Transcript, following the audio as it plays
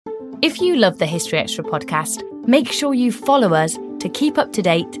If you love the History Extra podcast, make sure you follow us to keep up to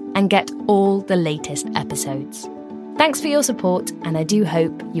date and get all the latest episodes. Thanks for your support, and I do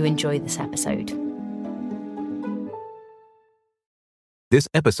hope you enjoy this episode. This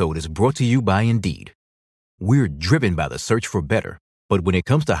episode is brought to you by Indeed. We're driven by the search for better, but when it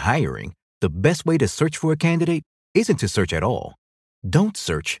comes to hiring, the best way to search for a candidate isn't to search at all. Don't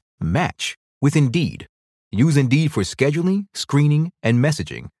search, match with Indeed. Use Indeed for scheduling, screening, and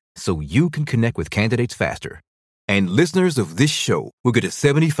messaging so you can connect with candidates faster. And listeners of this show will get a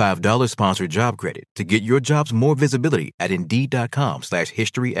 $75 sponsored job credit to get your jobs more visibility at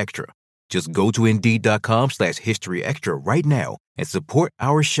Indeed.com/historyextra. Just go to Indeed.com/historyextra right now and support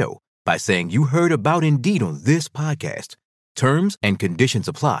our show by saying you heard about Indeed on this podcast. Terms and conditions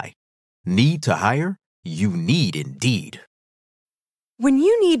apply. Need to hire? You need Indeed. When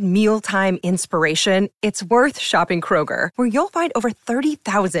you need mealtime inspiration, it's worth shopping Kroger, where you'll find over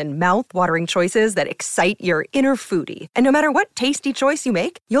 30,000 mouth-watering choices that excite your inner foodie. And no matter what tasty choice you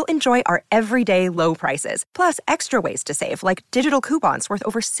make, you'll enjoy our everyday low prices, plus extra ways to save, like digital coupons worth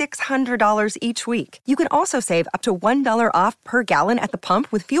over $600 each week. You can also save up to $1 off per gallon at the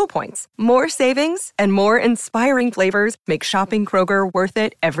pump with fuel points. More savings and more inspiring flavors make shopping Kroger worth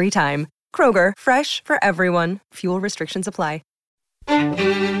it every time. Kroger, fresh for everyone. Fuel restrictions apply.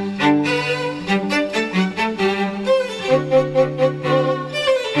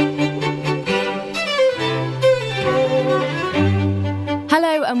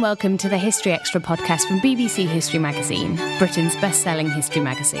 Hello and welcome to the History Extra podcast from BBC History Magazine, Britain's best-selling history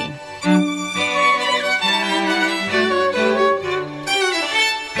magazine.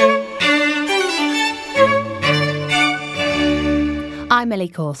 I'm Ellie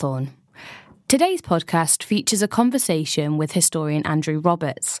Cawthorne. Today's podcast features a conversation with historian Andrew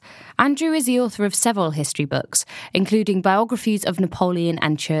Roberts. Andrew is the author of several history books, including biographies of Napoleon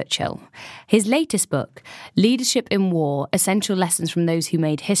and Churchill. His latest book, Leadership in War: Essential Lessons from Those Who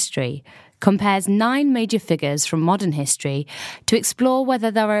Made History, compares 9 major figures from modern history to explore whether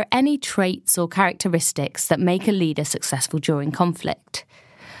there are any traits or characteristics that make a leader successful during conflict.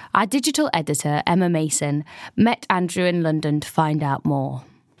 Our digital editor, Emma Mason, met Andrew in London to find out more.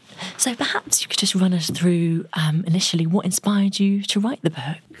 So perhaps you could just run us through initially what inspired you to write the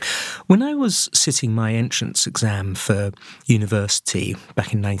book. When I was sitting my entrance exam for university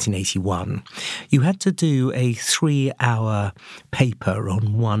back in 1981, you had to do a 3-hour paper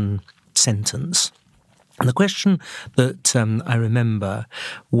on one sentence. And the question that I remember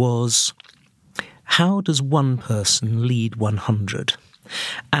was, how does one person lead 100?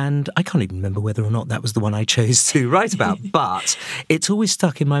 And I can't even remember whether or not that was the one I chose to write about, but it's always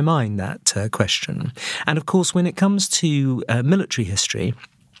stuck in my mind, that question. And of course, when it comes to military history,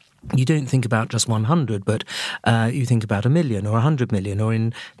 you don't think about just 100, but you think about 1 million or 100 million, or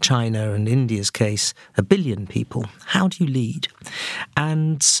in China and India's case, 1 billion people. How do you lead?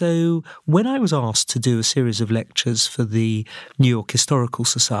 And so when I was asked to do a series of lectures for the New York Historical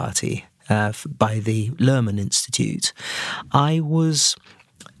Society, by the Lerman Institute, I was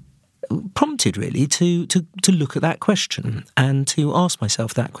prompted really to look at that question and to ask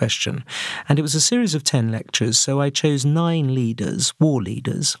myself that question. And it was a series of 10 lectures, so I chose 9 leaders, war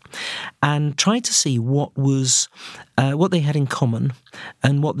leaders, and tried to see what they had in common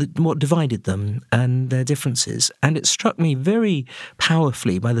and what divided them and their differences. And it struck me very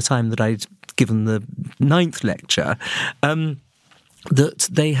powerfully by the time that I'd given the 9th lecture, that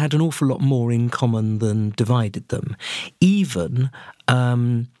they had an awful lot more in common than divided them. Even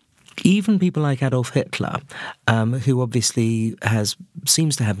people like Adolf Hitler, who obviously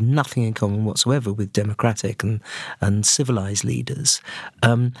seems to have nothing in common whatsoever with democratic and civilized leaders,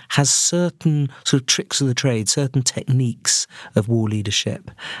 has certain sort of tricks of the trade, certain techniques of war leadership.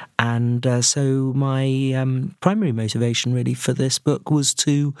 And so my primary motivation really for this book was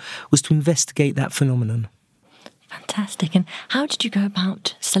to investigate that phenomenon. Fantastic. And how did you go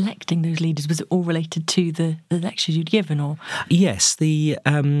about selecting those leaders? Was it all related to the lectures you'd given, or? Yes, the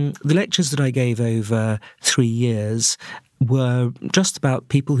lectures that I gave over 3 years were just about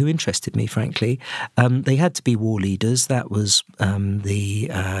people who interested me, frankly. They had to be war leaders. That was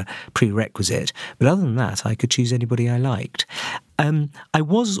the prerequisite. But other than that, I could choose anybody I liked. I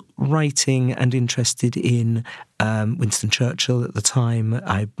was writing and interested in Winston Churchill at the time.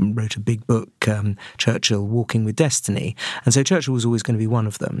 I wrote a big book, Churchill Walking with Destiny, and so Churchill was always going to be one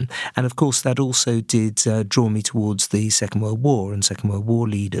of them. And of course that also did draw me towards the Second World War and Second World War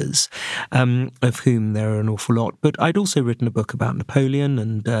leaders, of whom there are an awful lot. But I'd also written a book about Napoleon,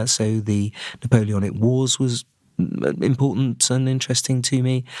 and so the Napoleonic Wars was important and interesting to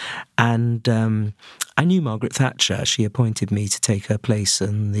me. And I knew Margaret Thatcher. She appointed me to take her place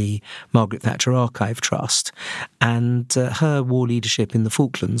in the Margaret Thatcher Archive Trust. And her war leadership in the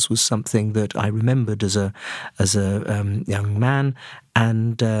Falklands was something that I remembered as a young man.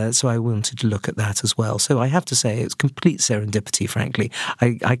 And so I wanted to look at that as well. So I have to say it's complete serendipity, frankly.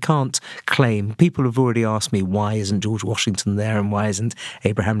 I can't claim. People have already asked me, why isn't George Washington there and why isn't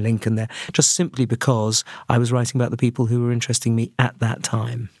Abraham Lincoln there? Just simply because I was writing about the people who were interesting me at that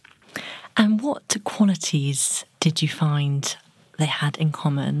time. And what qualities did you find they had in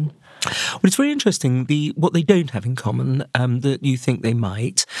common? Well, it's very interesting, what they don't have in common that you think they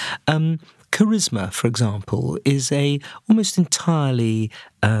might. Charisma, for example, is a almost entirely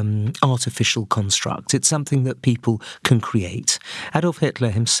artificial construct. It's something that people can create. Adolf Hitler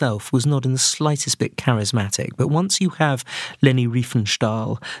himself was not in the slightest bit charismatic, but once you have Leni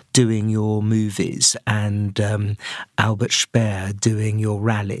Riefenstahl doing your movies and Albert Speer doing your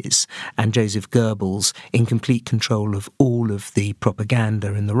rallies and Joseph Goebbels in complete control of all of the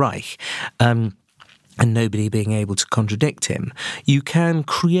propaganda in the Reich, and nobody being able to contradict him, you can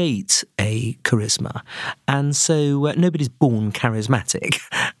create a charisma. And so nobody's born charismatic.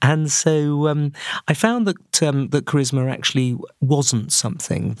 And so I found that that charisma actually wasn't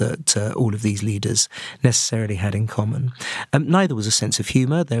something that all of these leaders necessarily had in common. Neither was a sense of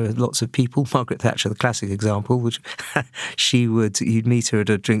humour. There were lots of people, Margaret Thatcher, the classic example, which you'd meet her at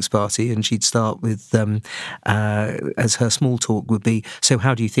a drinks party and she'd start with, as her small talk would be, so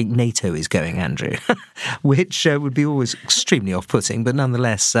how do you think NATO is going, Andrew? Which would be always extremely off-putting, but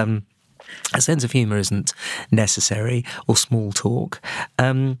nonetheless, a sense of humour isn't necessary, or small talk.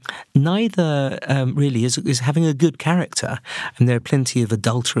 Neither really is having a good character. And there are plenty of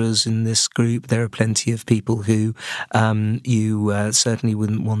adulterers in this group. There are plenty of people who you certainly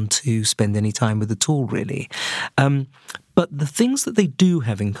wouldn't want to spend any with with at all, really. But the things that they do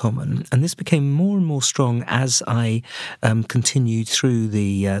have in common, and this became more and more strong as I continued through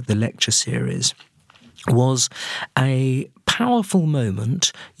the lecture series, was a powerful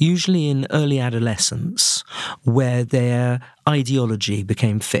moment, usually in early adolescence, where their ideology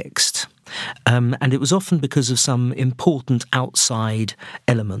became fixed. And it was often because of some important outside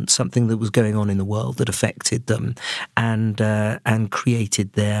element, something that was going on in the world that affected them and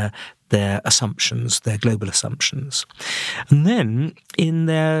created their assumptions, their global assumptions. And then in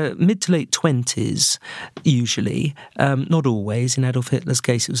their mid to late 20s, usually, not always, in Adolf Hitler's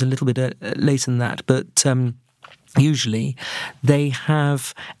case it was a little bit later than that, but usually they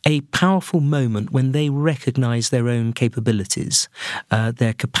have a powerful moment when they recognise their own capabilities,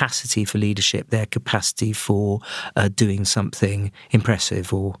 their capacity for leadership, their capacity for doing something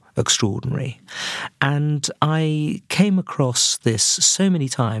impressive or extraordinary. And I came across this so many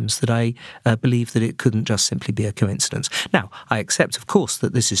times that I believe that it couldn't just simply be a coincidence. Now, I accept, of course,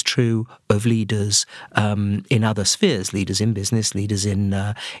 that this is true of leaders in other spheres, leaders in business, leaders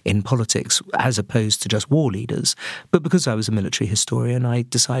in politics, as opposed to just war leaders. But because I was a military historian, I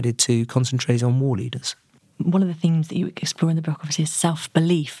decided to concentrate on war leaders. One of the themes that you explore in the book, obviously, is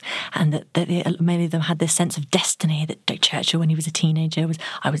self-belief, and that many of them had this sense of destiny. That Churchill, when he was a teenager,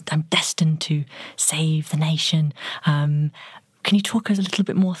 I'm destined to save the nation. Can you talk us a little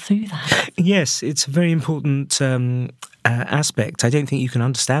bit more through that? Yes, it's a very important aspect. I don't think you can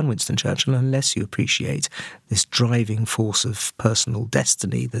understand Winston Churchill unless you appreciate this driving force of personal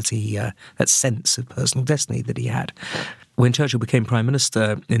destiny that sense of personal destiny that he had. When Churchill became Prime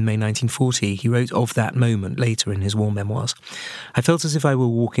Minister in May 1940, he wrote of that moment later in his war memoirs. I felt as if I were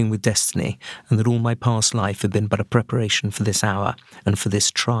walking with destiny and that all my past life had been but a preparation for this hour and for this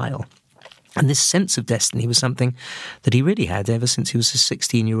trial. And this sense of destiny was something that he really had ever since he was a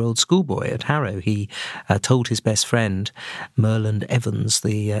 16-year-old schoolboy at Harrow. He told his best friend, Merland Evans,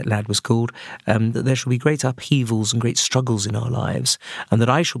 the lad was called, that there shall be great upheavals and great struggles in our lives, and that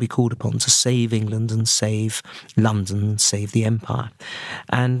I shall be called upon to save England and save London and save the Empire.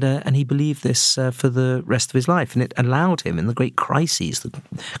 And he believed this for the rest of his life, and it allowed him in the great crises, the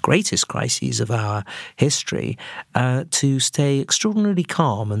greatest crises of our history, to stay extraordinarily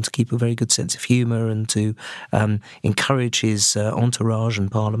calm and to keep a very good sense of humour and to encourage his entourage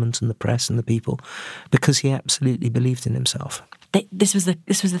and Parliament and the press and the people, because he absolutely believed in himself. This was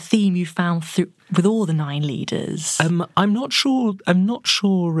the theme you found with all the 9 leaders. I'm not sure.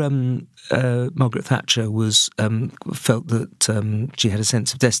 Margaret Thatcher felt that she had a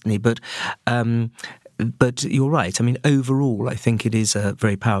sense of destiny, but but you're right. I mean, overall, I think it is a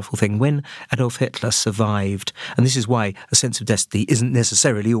very powerful thing. When Adolf Hitler survived, and this is why a sense of destiny isn't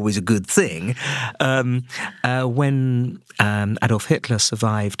necessarily always a good thing, when Adolf Hitler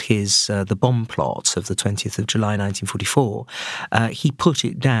survived the bomb plot of the 20th of July 1944, he put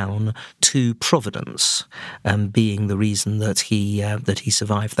it down to Providence being the reason that he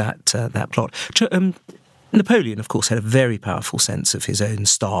survived that plot. Napoleon, of course, had a very powerful sense of his own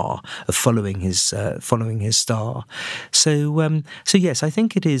star, of following his star. So yes, I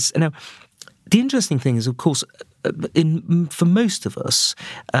think it is. Now, the interesting thing is, of course, for most of us,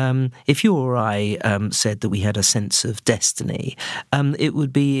 if you or I said that we had a sense of destiny, it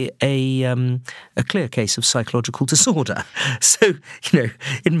would be a clear case of psychological disorder. So,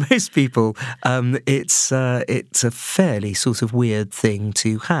 in most people, it's a fairly sort of weird thing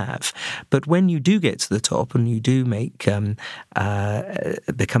to have. But when you do get to the top and you do become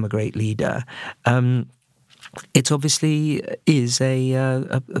a great leader, it obviously is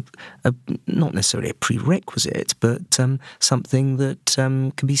a not necessarily a prerequisite, but something that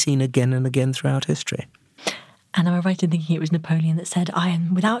can be seen again and again throughout history. And am I right in thinking it was Napoleon that said, "I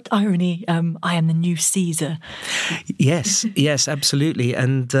am, without irony, I am the new Caesar"? Yes, absolutely,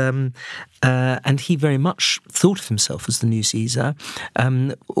 and he very much thought of himself as the new Caesar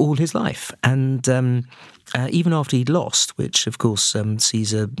all his life, and even after he'd lost, which of course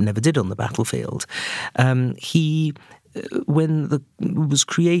Caesar never did on the battlefield, he was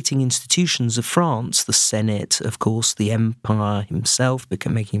creating institutions of France, the Senate, of course, the Empire himself,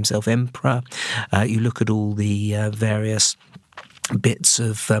 making himself emperor. You look at all the various bits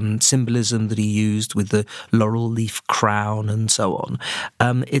of symbolism that he used with the laurel leaf crown and so on.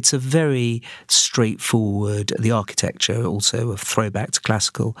 It's a very straightforward, the architecture also a throwback to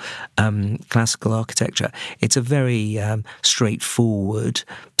classical architecture. It's a very straightforward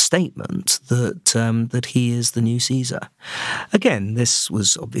statement that he is the new Caesar. Again, this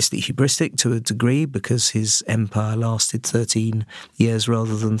was obviously hubristic to a degree because his empire lasted 13 years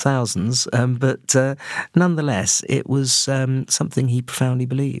rather than thousands, but nonetheless, it was something he profoundly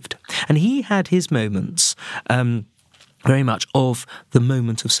believed. And he had his moments very much of the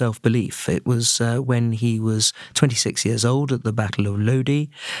moment of self-belief. It was when he was 26 years old at the Battle of Lodi,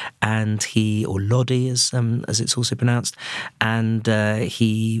 or Lodi as it's also pronounced, and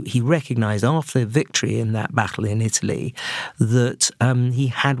he recognised after victory in that battle in Italy that he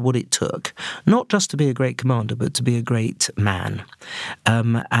had what it took, not just to be a great commander, but to be a great man,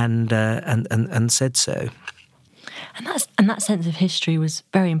 and said so. And that sense of history was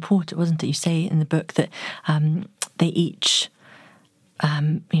very important, wasn't it? You say in the book that they each,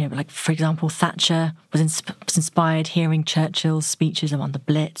 like for example, Thatcher was inspired hearing Churchill's speeches on the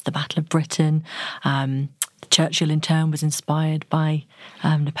Blitz, the Battle of Britain. Churchill in turn was inspired by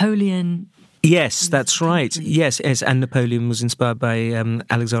Napoleon. Yes, that's right. Yes, and Napoleon was inspired by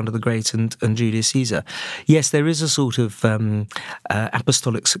Alexander the Great and Julius Caesar. Yes, there is a sort of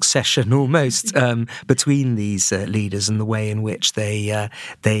apostolic succession almost between these leaders and the way in which they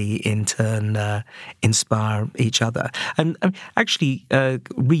in turn inspire each other. And actually,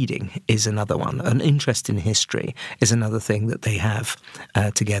 reading is another one. An interest in history is another thing that they have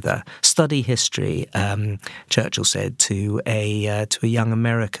together. Study history, Churchill said to a young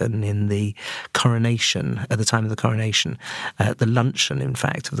American in the coronation, at the time of the coronation, the luncheon, in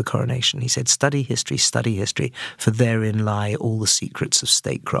fact, of the coronation. He said, study history, for therein lie all the secrets of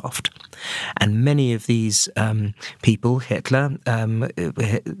statecraft. And many of these people, Hitler,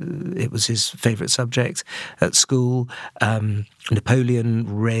 it was his favourite subject at school.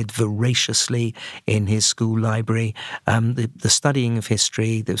 Napoleon read voraciously in his school library. The studying of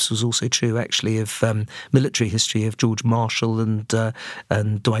history, this was also true actually of military history of George Marshall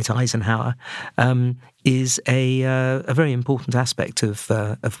and Dwight Eisenhower, is a very important aspect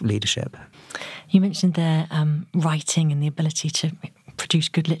of leadership. You mentioned there writing and the ability to produce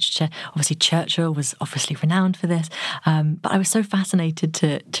good literature. Obviously, Churchill was obviously renowned for this, but I was so fascinated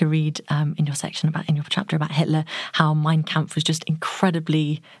to read in your chapter about Hitler how Mein Kampf was just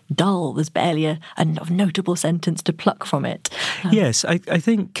incredibly dull. There's barely a notable sentence to pluck from it. Yes, I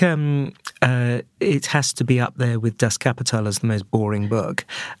think it has to be up there with Das Kapital as the most boring book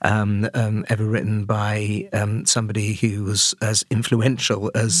ever written by somebody who was as influential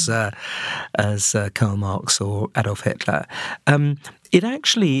as Karl Marx or Adolf Hitler. It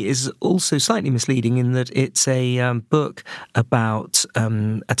actually is also slightly misleading in that it's a book about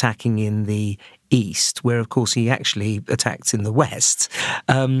attacking in the east, where of course he actually attacked in the west,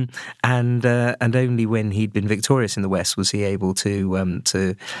 and only when he'd been victorious in the west was he able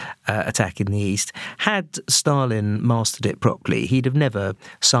to attack in the east. Had Stalin mastered it properly, he'd have never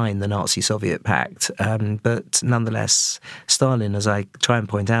signed the Nazi-Soviet pact, but nonetheless, Stalin, as I try and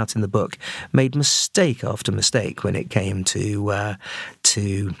point out in the book, made mistake after mistake when it came to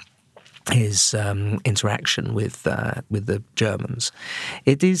his interaction with the Germans.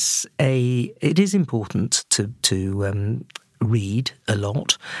 It is important to read a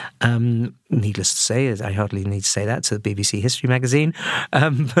lot. Needless to say, I hardly need to say that to the BBC History magazine.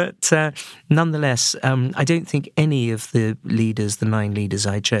 But nonetheless, I don't think any of the 9 leaders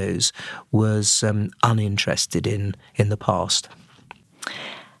I chose, was uninterested in the past.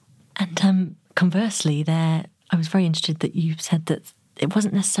 And conversely, I was very interested that you said that it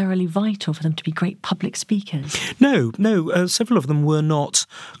wasn't necessarily vital for them to be great public speakers. No. Several of them were not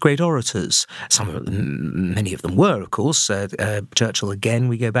great orators. Many of them were, of course. Churchill, again,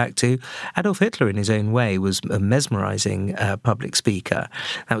 we go back to. Adolf Hitler, in his own way, was a mesmerising public speaker.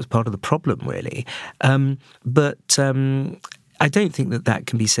 That was part of the problem, really. But I don't think that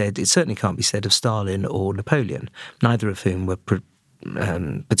can be said. It certainly can't be said of Stalin or Napoleon, neither of whom were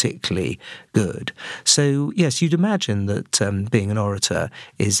particularly good. So, yes, you'd imagine that being an orator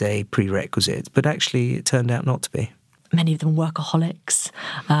is a prerequisite, but actually it turned out not to be. Many of them workaholics.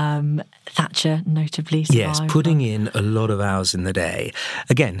 Thatcher, notably, survived. Yes, putting in a lot of hours in the day.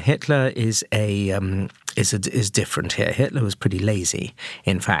 Again, Hitler is different here. Hitler was pretty lazy.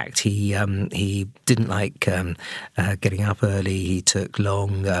 In fact, he didn't like getting up early. He took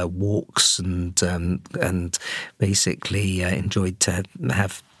long walks and basically enjoyed to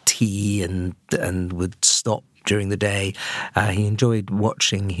have tea and would stop during the day. He enjoyed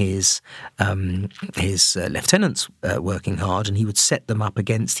watching his lieutenants working hard, and he would set them up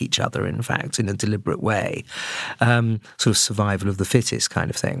against each other, in fact, in a deliberate way, sort of survival of the fittest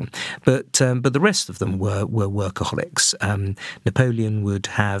kind of thing. But the rest of them were workaholics. Napoleon would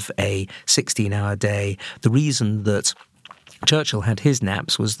have a 16-hour day. The reason that Churchill had his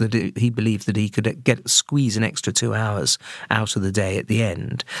naps was that he believed that he could squeeze an extra 2 hours out of the day at the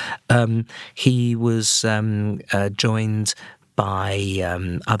end. He was joined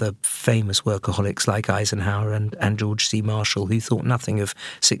by other famous workaholics like Eisenhower and George C. Marshall, who thought nothing of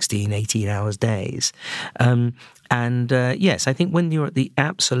 16, 18 hours days. Yes, I think when you're at the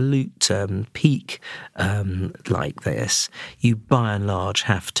absolute peak like this, you by and large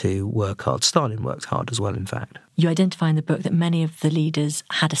have to work hard. Stalin worked hard as well, in fact. You identify in the book that many of the leaders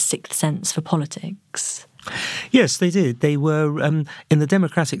had a sixth sense for politics. Yes, they did. They were, in the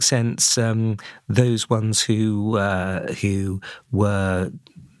democratic sense, those ones who were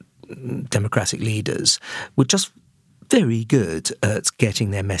democratic leaders were just very good at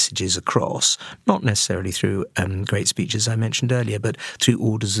getting their messages across, not necessarily through great speeches I mentioned earlier, but through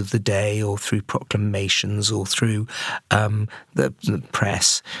orders of the day or through proclamations or through the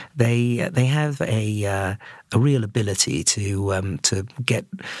press. They have a real ability to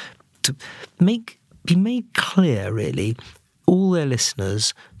be made clear, really. All their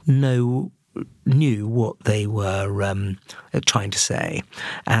listeners knew what they were trying to say,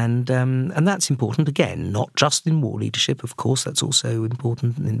 and that's important. Again, not just in war leadership, of course. That's also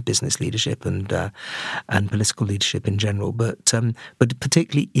important in business leadership and political leadership in general. But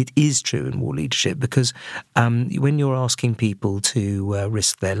particularly, it is true in war leadership because when you're asking people to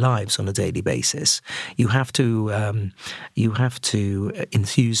risk their lives on a daily basis, you have to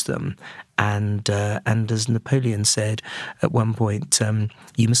enthuse them. And as Napoleon said at one point,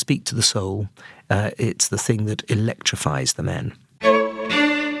 you must speak to the soul. It's the thing that electrifies the men.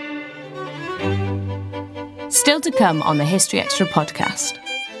 Still to come on the History Extra podcast.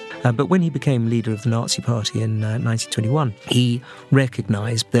 But when he became leader of the Nazi Party in 1921, he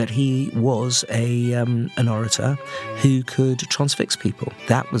recognised that he was an orator who could transfix people.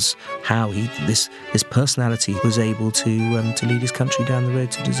 That was how this personality was able to lead his country down the road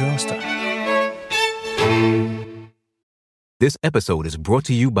to disaster. This episode is brought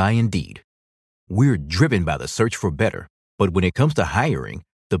to you by Indeed. We're driven by the search for better, but when it comes to hiring,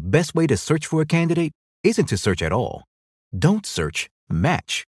 the best way to search for a candidate isn't to search at all. Don't search,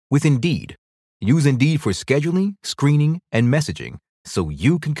 match with Indeed. Use Indeed for scheduling, screening, and messaging so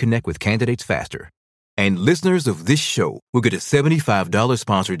you can connect with candidates faster. And listeners of this show will get a $75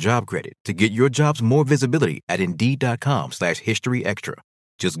 sponsored job credit to get your jobs more visibility at Indeed.com/HistoryExtra.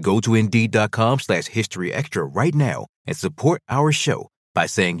 Just go to Indeed.com/HistoryExtra right now and support our show by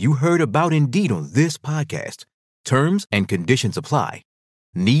saying you heard about Indeed on this podcast. Terms and conditions apply.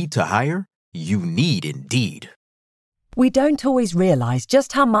 Need to hire? You need Indeed. We don't always realise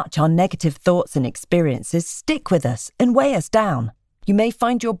just how much our negative thoughts and experiences stick with us and weigh us down. You may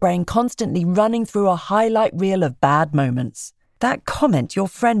find your brain constantly running through a highlight reel of bad moments. That comment your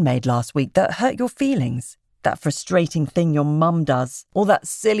friend made last week that hurt your feelings. That frustrating thing your mum does. Or that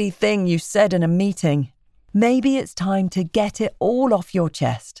silly thing you said in a meeting. Maybe it's time to get it all off your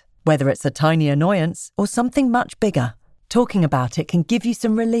chest. Whether it's a tiny annoyance or something much bigger. Talking about it can give you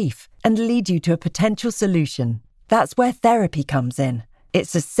some relief and lead you to a potential solution. That's where therapy comes in.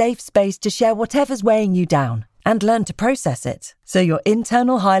 It's a safe space to share whatever's weighing you down and learn to process it, so your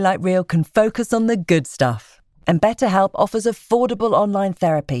internal highlight reel can focus on the good stuff. And BetterHelp offers affordable online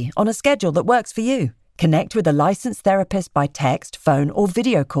therapy on a schedule that works for you. Connect with a licensed therapist by text, phone, or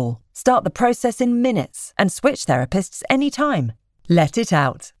video call. Start the process in minutes and switch therapists anytime. Let it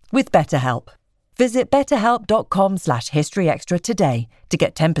out with BetterHelp. Visit betterhelp.com/historyextra today to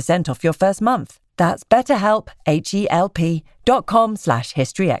get 10% off your first month. That's BetterHelp,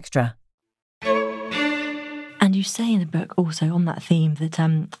 HELP.com/historyextra. And you say in the book also on that theme that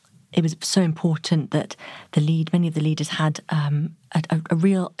it was so important that many of the leaders had a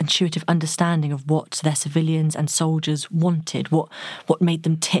real intuitive understanding of what their civilians and soldiers wanted, what made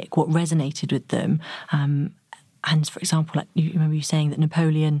them tick, what resonated with them. And for example, like you remember you saying that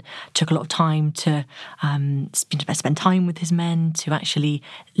Napoleon took a lot of time to spend time with his men, to actually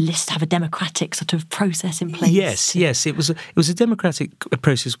have a democratic sort of process in place. Yes, it was a democratic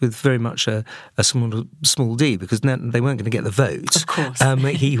process with very much a small d, because they weren't going to get the vote. Of course,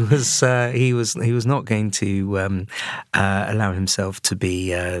 he was not going to allow himself to be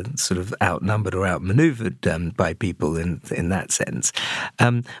sort of outnumbered or outmaneuvered by people in that sense.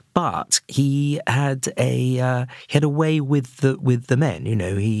 But he had a way with the men. You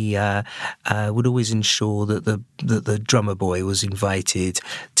know, he would always ensure that the drummer boy was invited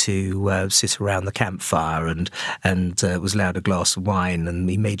to sit around the campfire and was allowed a glass of wine, and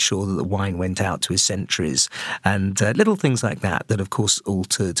he made sure that the wine went out to his sentries, and little things like that of course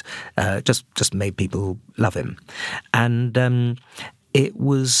altered, just made people love him. And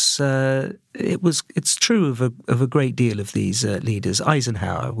it's true of a great deal of these leaders.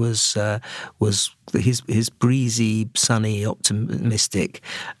 Eisenhower was his breezy, sunny, optimistic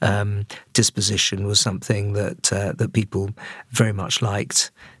disposition was something that people very much liked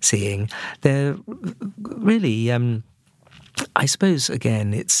seeing. They're really. I suppose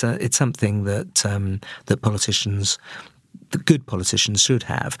again, it's something that politicians. The good politicians should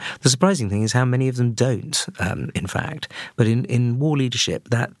have. The surprising thing is how many of them don't, in fact. But in war leadership,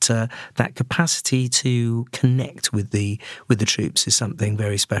 that capacity to connect with the troops is something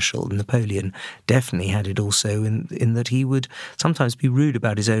very special. Napoleon definitely had it also in that he would sometimes be rude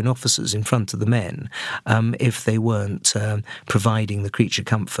about his own officers in front of the men if they weren't providing the creature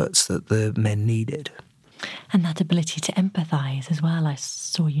comforts that the men needed. And that ability to empathise as well. I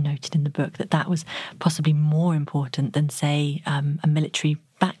saw you noted in the book that was possibly more important than, say, a military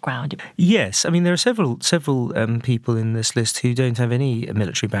background. Yes, I mean there are several people in this list who don't have any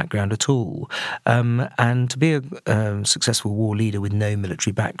military background at all, and to be a successful war leader with no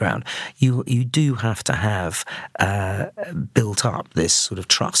military background, you do have to have built up this sort of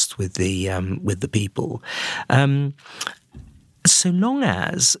trust with the people. So long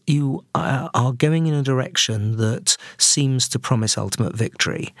as you are going in a direction that seems to promise ultimate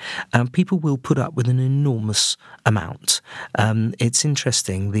victory, people will put up with an enormous amount. It's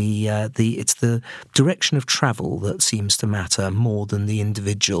interesting. It's the direction of travel that seems to matter more than the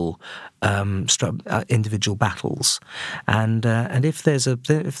individual battles. And if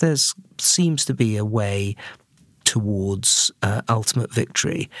there's seems to be a way towards ultimate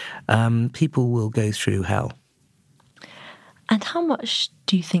victory, people will go through hell. And how much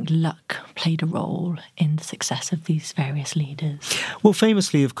do you think luck played a role in the success of these various leaders? Well,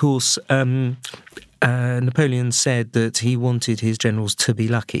 famously, of course, Napoleon said that he wanted his generals to be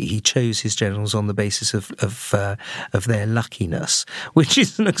lucky. He chose his generals on the basis of their luckiness, which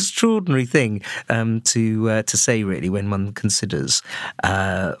is an extraordinary thing to say, really, when one considers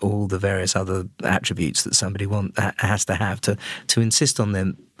all the various other attributes that somebody has to have to insist on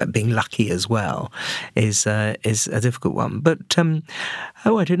them being lucky as well is a difficult one. But I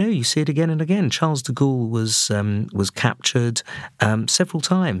don't know. You see it again and again. Charles de Gaulle was captured several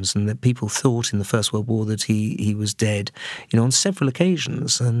times, and that people thought in the First World War that he was dead, on several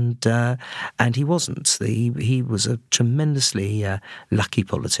occasions, and he wasn't. He was a tremendously lucky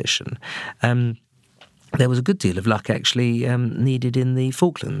politician. There was a good deal of luck actually needed in the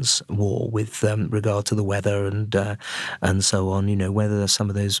Falklands War with regard to the weather and so on. Whether some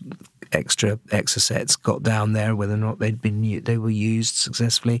of those extra exocets got down there, whether or not they were used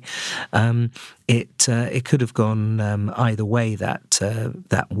successfully. It could have gone either way,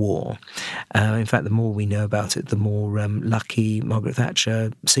 that war. In fact, the more we know about it, the more lucky Margaret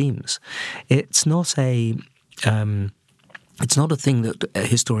Thatcher seems. It's not a thing that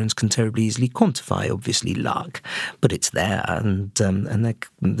historians can terribly easily quantify, obviously, luck, but it's there, and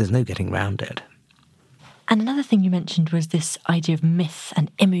there's no getting around it. And another thing you mentioned was this idea of myth and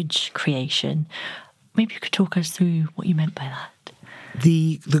image creation. Maybe you could talk us through what you meant by that.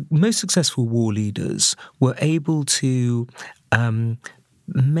 The most successful war leaders were able to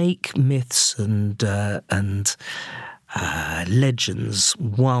make myths and legends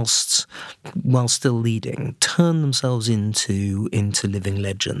whilst still leading, turn themselves into living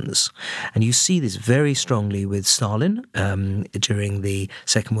legends. And you see this very strongly with Stalin during the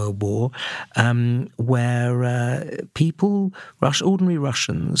Second World War, where ordinary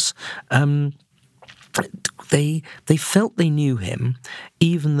Russians, they felt they knew him,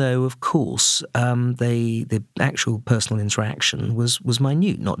 even though, of course, the actual personal interaction was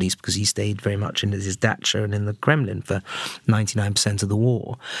minute, not least because he stayed very much in his dacha and in the Kremlin for 99% of the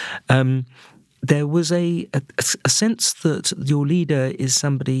war. There was a sense that your leader is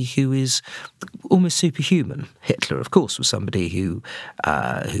somebody who is almost superhuman. Hitler, of course, was somebody who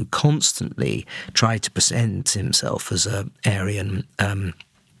constantly tried to present himself as an Aryan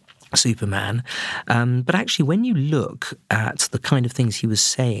Superman. But actually, when you look at the kind of things he was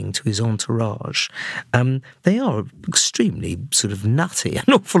saying to his entourage, they are extremely sort of nutty.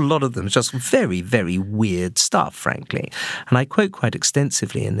 An awful lot of them is just very, very weird stuff, frankly. And I quote quite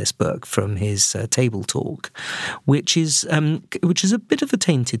extensively in this book from his table talk, which is a bit of a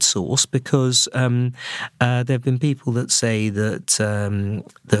tainted source, because there have been people that say that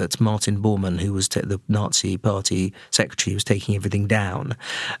Martin Bormann, who was the Nazi Party secretary, was taking everything down.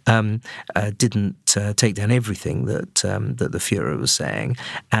 Didn't take down everything that the Führer was saying,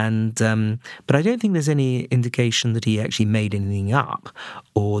 but I don't think there's any indication that he actually made anything up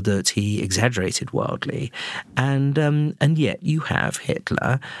or that he exaggerated wildly, and yet you have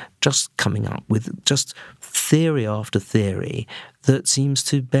Hitler just coming up with just theory after theory that seems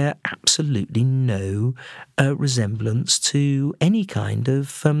to bear absolutely no resemblance to any kind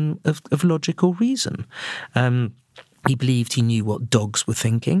of logical reason. He believed he knew what dogs were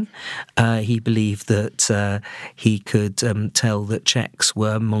thinking. He believed that he could tell that Czechs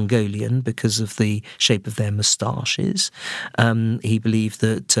were Mongolian because of the shape of their moustaches. He believed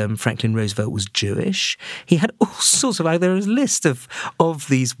that Franklin Roosevelt was Jewish. He had all sorts of... there is a list of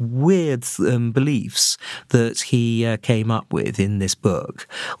these weird beliefs that he came up with in this book,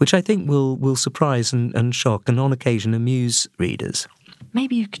 which I think will surprise and shock and on occasion amuse readers.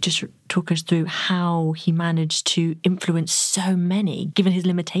 Maybe you could just talk us through how he managed to influence so many, given his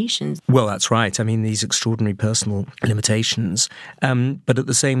limitations. Well, that's right. I mean, these extraordinary personal limitations. But at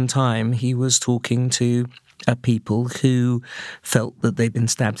the same time, he was talking to people who felt that they'd been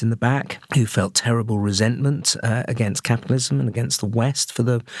stabbed in the back, who felt terrible resentment against capitalism and against the West for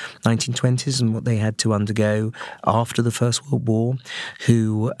the 1920s and what they had to undergo after the First World War,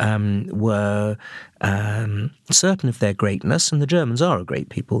 who were certain of their greatness, and the Germans are a great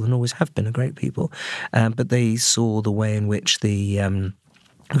people and always have been a great people, but they saw the way in which the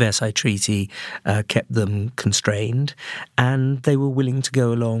Versailles Treaty kept them constrained, and they were willing to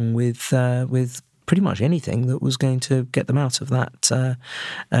go along with pretty much anything that was going to get them out of that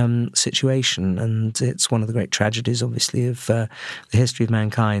situation. And it's one of the great tragedies, obviously, of the history of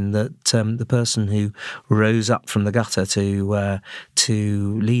mankind, that the person who rose up from the gutter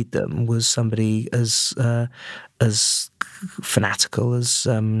to lead them was somebody as fanatical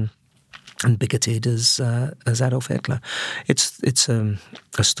and bigoted as Adolf Hitler. It's a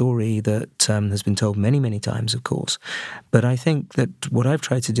story that has been told many, many times, of course. But I think that what I've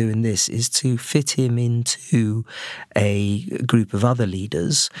tried to do in this is to fit him into a group of other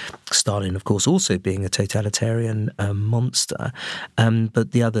leaders, Stalin, of course, also being a totalitarian monster,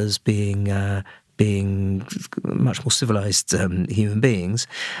 but the others being much more civilized human beings,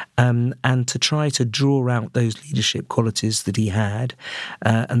 and to try to draw out those leadership qualities that he had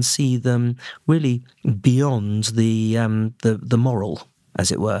and see them really beyond the moral,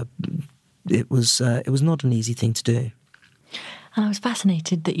 as it were. It was not an easy thing to do. And I was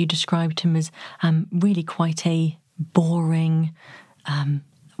fascinated that you described him as really quite a boring...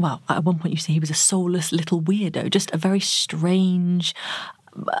 well, at one point you say he was a soulless little weirdo, just a very strange,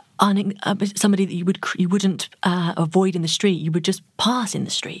 somebody that you wouldn't avoid in the street. You would just pass in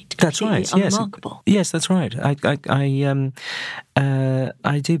the street. That's right. Unremarkable. Yes, that's right. I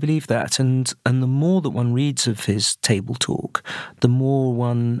do believe that, and the more that one reads of his table talk, the more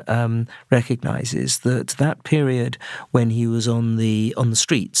one recognises that period when he was on the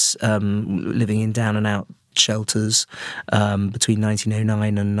streets, living in down and out shelters between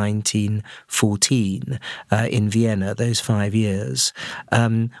 1909 and 1914 in Vienna, those 5 years,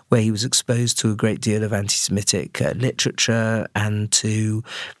 where he was exposed to a great deal of anti-Semitic literature and to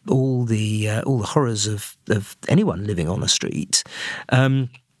all the horrors of anyone living on a street.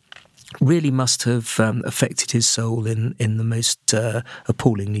 Really must have affected his soul in the most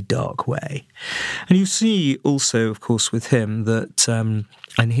appallingly dark way. And you see also, of course, with him that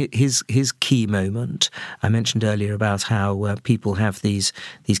and his key moment, I mentioned earlier about how people have these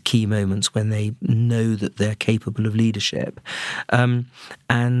key moments when they know that they're capable of leadership, and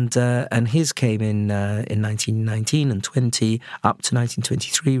his came in 1919 and 20 up to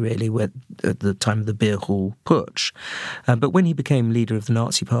 1923, really, at the time of the Beer Hall Putsch. But when he became leader of the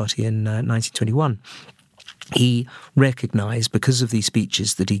Nazi Party in 1921, he recognised, because of these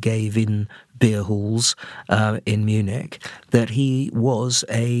speeches that he gave in beer halls in Munich, that he was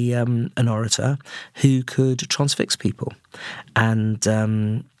an orator who could transfix people, and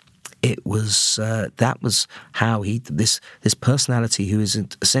it was that was how this personality, who is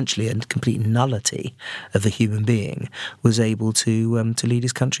essentially a complete nullity of a human being, was able to lead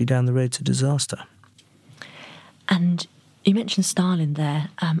his country down the road to disaster. And you mentioned Stalin there.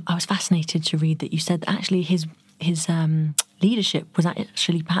 I was fascinated to read that you said that actually his leadership was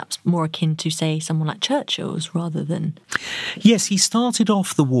actually perhaps more akin to, say, someone like Churchill's rather than... Yes, he started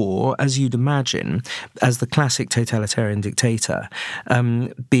off the war, as you'd imagine, as the classic totalitarian dictator,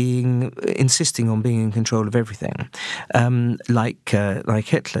 insisting on being in control of everything, like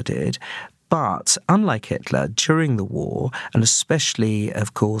Hitler did. But unlike Hitler, during the war, and especially,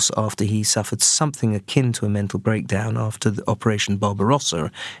 of course, after he suffered something akin to a mental breakdown after the Operation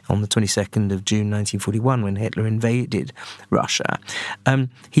Barbarossa on the 22nd of June 1941, when Hitler invaded Russia,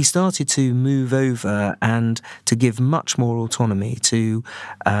 he started to move over and to give much more autonomy to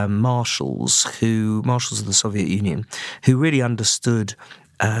marshals of the Soviet Union, who really understood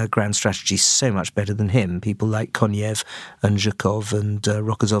grand strategy so much better than him, people like Konev and Zhukov and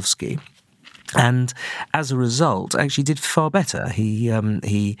Rokossovsky. And as a result, actually did far better. He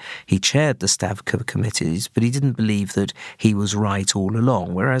chaired the Stavka committees, but he didn't believe that he was right all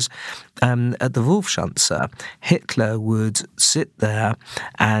along. Whereas at the Wolfschanze, Hitler would sit there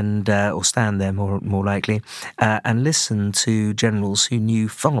and or stand there more likely and listen to generals who knew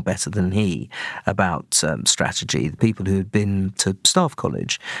far better than he about strategy. The people who had been to Staff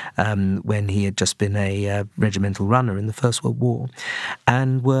College when he had just been a regimental runner in the First World War,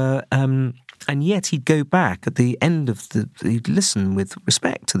 and were. And yet he'd go back at the end of he'd listen with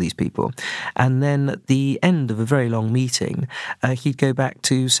respect to these people. And then at the end of a very long meeting, he'd go back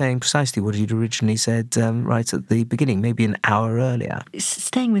to saying precisely what he'd originally said right at the beginning, maybe an hour earlier.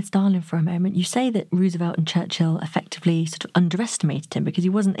 Staying with Stalin for a moment, you say that Roosevelt and Churchill effectively sort of underestimated him because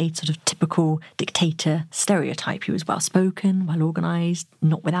he wasn't a sort of typical dictator stereotype. He was well-spoken, well-organised,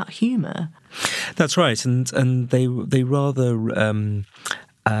 not without humour. That's right. And they rather...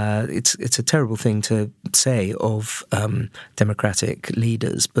 it's a terrible thing to say of democratic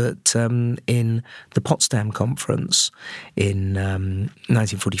leaders, but in the Potsdam Conference in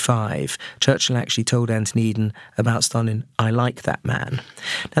 1945, Churchill actually told Anthony Eden about Stalin, "I like that man."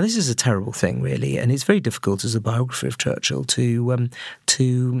 Now, this is a terrible thing, really, and it's very difficult as a biographer of Churchill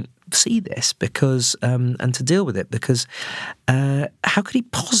to see this because and to deal with it, because how could he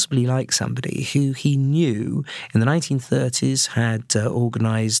possibly like somebody who he knew in the 1930s had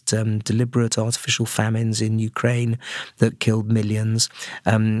organised deliberate artificial famines in Ukraine that killed millions?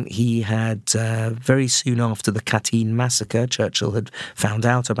 He had very soon after the Katyn massacre, Churchill had found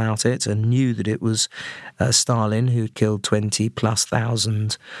out about it and knew that it was Stalin who had killed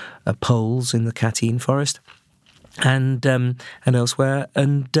 20,000+ Poles in the Katyn forest. And elsewhere,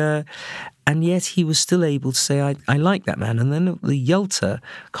 and yet he was still able to say, I like that man. And then at the Yalta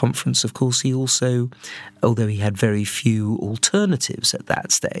conference, of course, he also, although he had very few alternatives at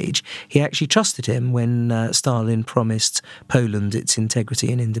that stage, he actually trusted him when Stalin promised Poland its integrity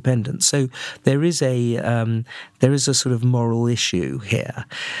and independence. So there is a sort of moral issue here.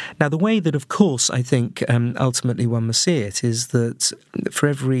 Now, the way that, of course, I think ultimately one must see it is that for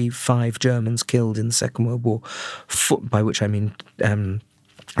every 5 Germans killed in the Second World War, by which I mean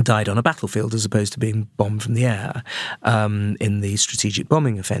died on a battlefield as opposed to being bombed from the air in the strategic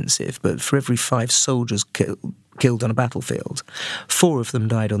bombing offensive. But for every 5 soldiers killed on a battlefield, 4 of them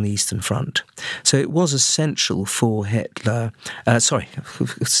died on the Eastern Front. So it was essential for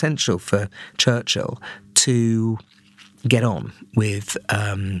essential for Churchill to get on with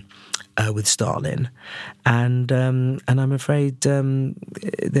Stalin, and I'm afraid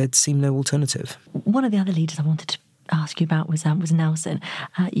there'd seemed no alternative. One of the other leaders I wanted to ask you about was Nelson.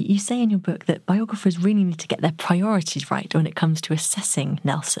 You say in your book that biographers really need to get their priorities right when it comes to assessing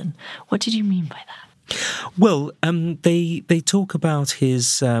Nelson. What did you mean by that? Well, they talk about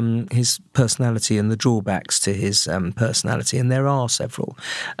his personality and the drawbacks to his personality, and there are several.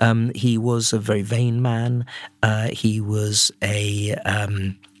 He was a very vain man. He was a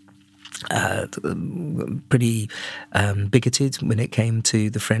pretty bigoted when it came to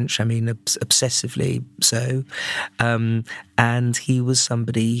the French. I mean, obsessively so. And he was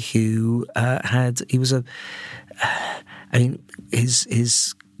somebody who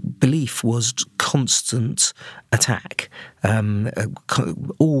his belief was constant attack,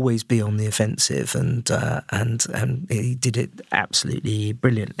 always be on the offensive, and he did it absolutely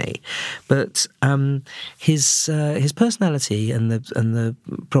brilliantly. But his personality and the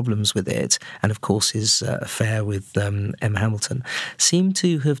problems with it, and of course his affair with Emma Hamilton, seem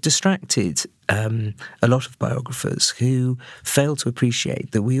to have distracted a lot of biographers who fail to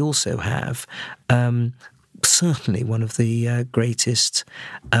appreciate that we also have certainly one of the greatest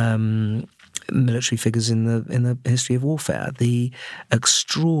military figures in the history of warfare. The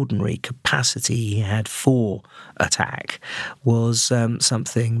extraordinary capacity he had for attack was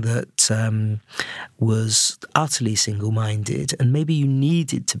something that was utterly single-minded, and maybe you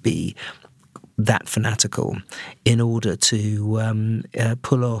needed to be that fanatical in order to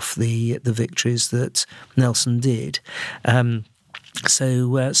pull off the victories that Nelson did.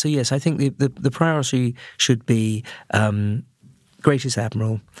 So yes, I think the priority should be greatest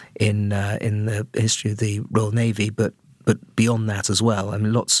admiral in the history of the Royal Navy, but beyond that as well. I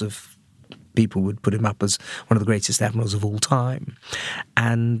mean, lots of people would put him up as one of the greatest admirals of all time,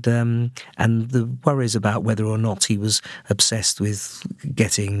 and the worries about whether or not he was obsessed with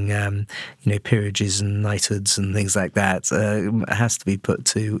getting peerages and knighthoods and things like that has to be put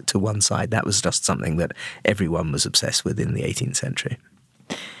to one side. That was just something that everyone was obsessed with in the 18th century.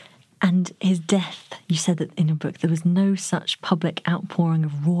 And his death, you said that in your book there was no such public outpouring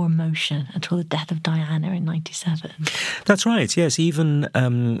of raw emotion until the death of Diana in 1997. That's right, yes. Even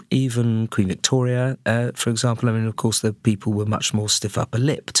Queen Victoria, for example, I mean, of course, the people were much more stiff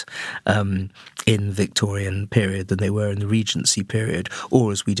upper-lipped in the Victorian period than they were in the Regency period,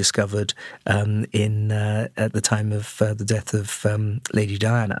 or as we discovered at the time of the death of Lady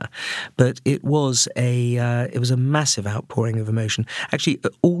Diana. But it was a massive outpouring of emotion. Actually,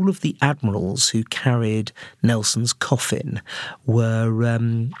 all of the admirals who carried Nelson's coffin were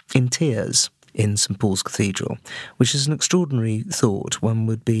in tears in St Paul's Cathedral, which is an extraordinary thought. One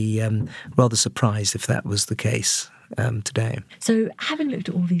would be rather surprised if that was the case today. So, having looked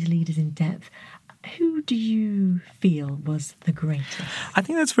at all these leaders in depth, who do you feel was the greatest? I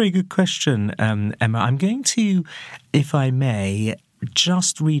think that's a very good question, Emma. I'm going to, if I may,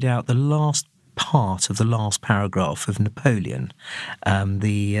 just read out the last part of the last paragraph of Napoleon,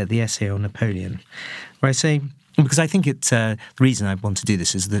 the essay on Napoleon, where I say, because I think the reason I want to do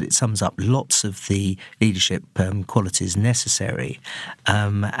this is that it sums up lots of the leadership qualities necessary,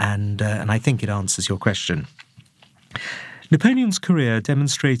 and I think it answers your question. Napoleon's career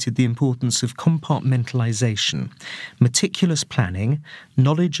demonstrated the importance of compartmentalisation, meticulous planning,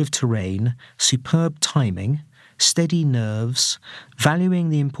 knowledge of terrain, superb timing, steady nerves, valuing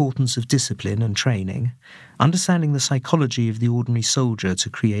the importance of discipline and training, understanding the psychology of the ordinary soldier to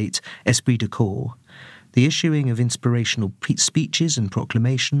create esprit de corps, the issuing of inspirational speeches and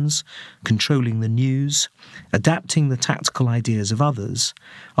proclamations, controlling the news, adapting the tactical ideas of others,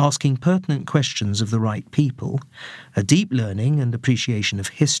 asking pertinent questions of the right people, a deep learning and appreciation of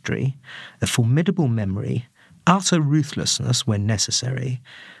history, a formidable memory, utter ruthlessness when necessary,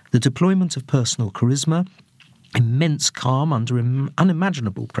 the deployment of personal charisma, immense calm under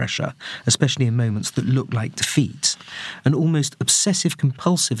unimaginable pressure, especially in moments that look like defeat, an almost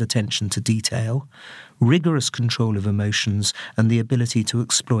obsessive-compulsive attention to detail, rigorous control of emotions, and the ability to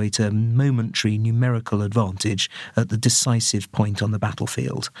exploit a momentary numerical advantage at the decisive point on the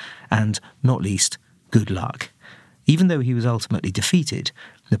battlefield, and, not least, good luck. Even though he was ultimately defeated,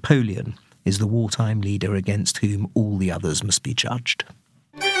 Napoleon is the wartime leader against whom all the others must be judged.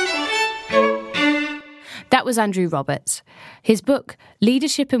 That was Andrew Roberts. His book,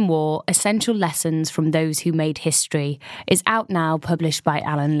 Leadership in War, Essential Lessons from Those Who Made History, is out now, published by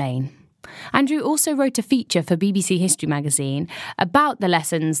Alan Lane. Andrew also wrote a feature for BBC History magazine about the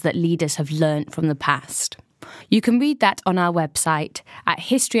lessons that leaders have learnt from the past. You can read that on our website at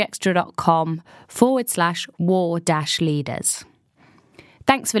historyextra.com/war-leaders.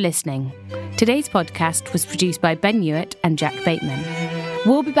 Thanks for listening. Today's podcast was produced by Ben Hewitt and Jack Bateman.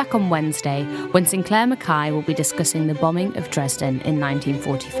 We'll be back on Wednesday when Sinclair Mackay will be discussing the bombing of Dresden in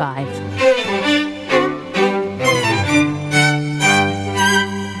 1945.